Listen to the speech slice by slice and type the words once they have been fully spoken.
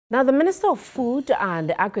Now, the Minister of Food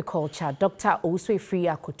and Agriculture, Dr.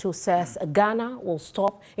 Owusu-Efiri-Akoto, says Ghana will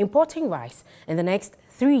stop importing rice in the next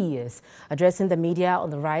 3 years. Addressing the media on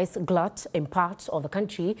the rice glut in parts of the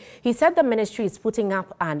country, he said the ministry is putting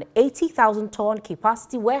up an 80,000-ton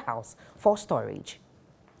capacity warehouse for storage.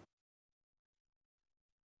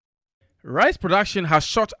 Rice production has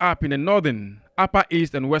shot up in the northern, upper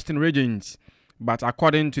east and western regions. But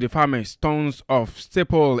according to the farmers, tons of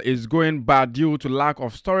staple is going bad due to lack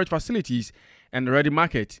of storage facilities and a ready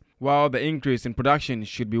market, while the increase in production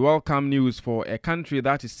should be welcome news for a country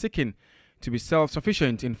that is seeking to be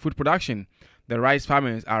self-sufficient in food production. The rice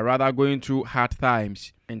farmers are rather going through hard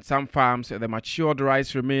times. In some farms, the matured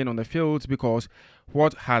rice remain on the fields because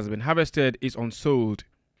what has been harvested is unsold.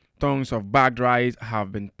 Tons of bagged rice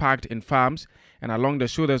have been packed in farms and along the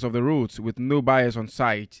shoulders of the roads with no buyers on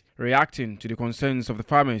site. Reacting to the concerns of the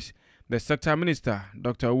farmers, the sector minister,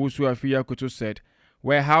 Dr. Owusu-Efiri-Akoto, said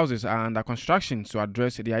warehouses are under construction to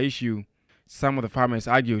address their issue. Some of the farmers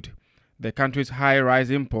argued the country's high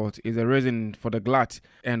rice import is a reason for the glut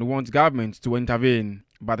and wants government to intervene.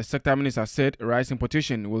 But the sector minister said rice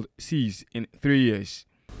importation will cease in 3 years.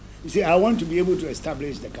 You see, I want to be able to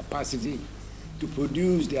establish the capacity to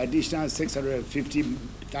produce the additional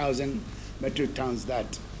 650,000 metric tons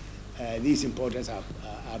that these importers are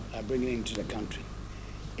bringing into the country.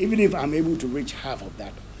 Even if I'm able to reach half of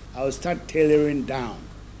that, I'll start tailoring down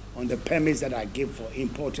on the permits that I give for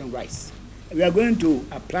importing rice. We are going to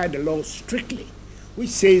apply the law strictly, which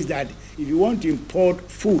says that if you want to import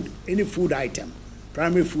food, any food item,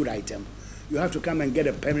 primary food item, you have to come and get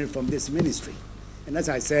a permit from this ministry. And as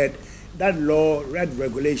I said, that law, that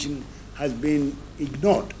regulation has been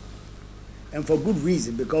ignored, and for good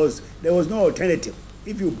reason, because there was no alternative.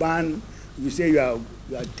 If you ban, you say you are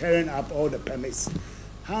tearing up all the permits,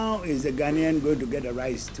 how is the Ghanaian going to get the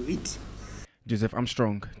rice to eat? Joseph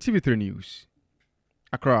Armstrong, TV3 News,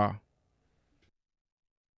 Accra.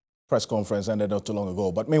 Press conference ended not too long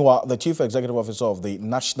ago. But meanwhile, the Chief Executive Officer of the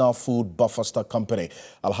National Food Buffer Stock Company,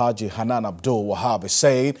 Alhaji Hanan Abdul Wahab, is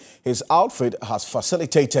saying his outfit has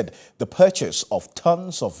facilitated the purchase of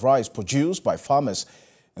tons of rice produced by farmers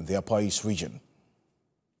in the Upper East region.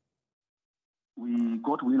 We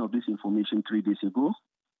got wind of this information 3 days ago.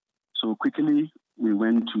 So quickly, we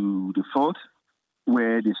went to the fort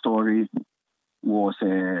where the story was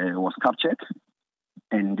captured,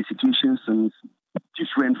 and the situation seems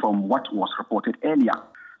different from what was reported earlier.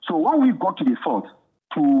 So when we got to the fort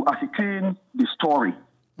to ascertain the story,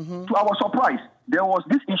 to our surprise, there was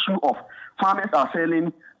this issue of farmers are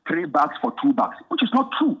selling 3 bags for 2 bags, which is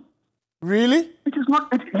not true. Really? It is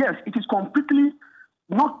not. Yes, it is completely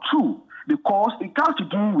not true, because it has to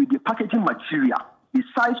do with the packaging material, the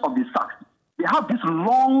size of the sack. They have this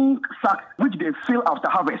long sack which they fill after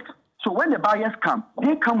harvest. So when the buyers come,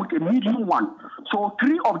 they come with a medium one. So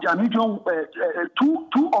 3 of their medium, 2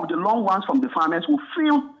 of the long ones from the farmers will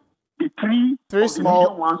fill the 3 of small the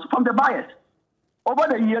medium ones from the buyers. Over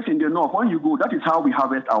the years in the north, when you go, that is how we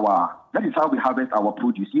harvest our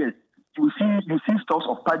produce. Yes, you see stocks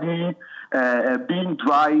of paddy being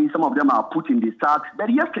dry. Some of them are put in the sacks. But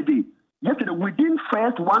yesterday, within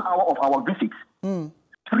first 1 hour of our visit,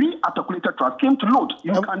 3 articulated trucks came to load.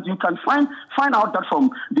 You can find out that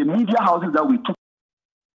from the media houses that we took.